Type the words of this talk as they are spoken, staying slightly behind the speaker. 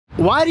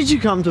Why did you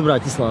come to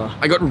Bratislava?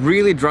 I got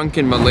really drunk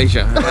in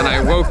Malaysia and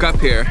I woke up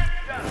here.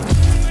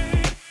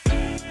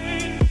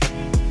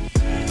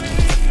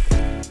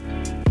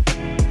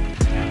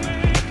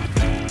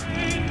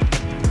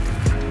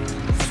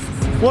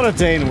 What a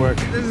day in work.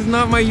 This is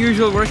not my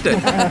usual work day.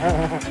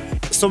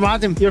 So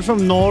Martin, you're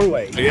from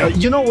Norway. Yeah.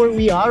 You know where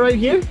we are right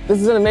here? This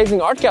is an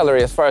amazing art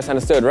gallery as far as I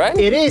understood, right?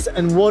 It is.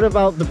 And what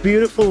about the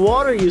beautiful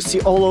water you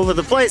see all over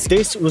the place?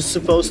 This was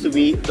supposed to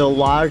be the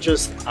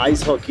largest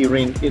ice hockey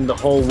rink in the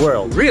whole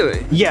world.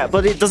 Really? Yeah,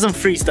 but it doesn't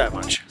freeze that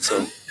much.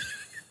 So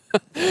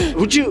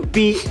would you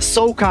be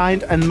so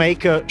kind and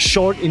make a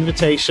short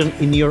invitation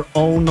in your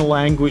own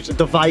language,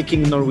 the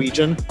Viking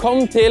Norwegian?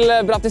 Kom til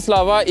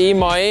Bratislava I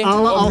mai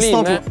I'll og bli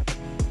stop. med.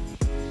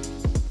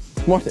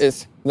 What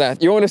is that?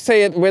 You want to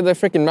say it with a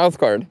freaking mouth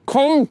guard.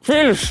 Kom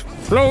til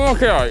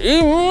Slovakia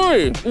I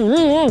mai!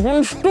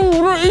 Den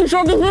store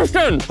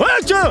ishockeyfesten!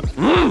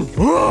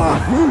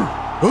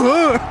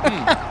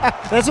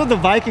 That's what the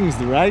Vikings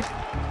do, right?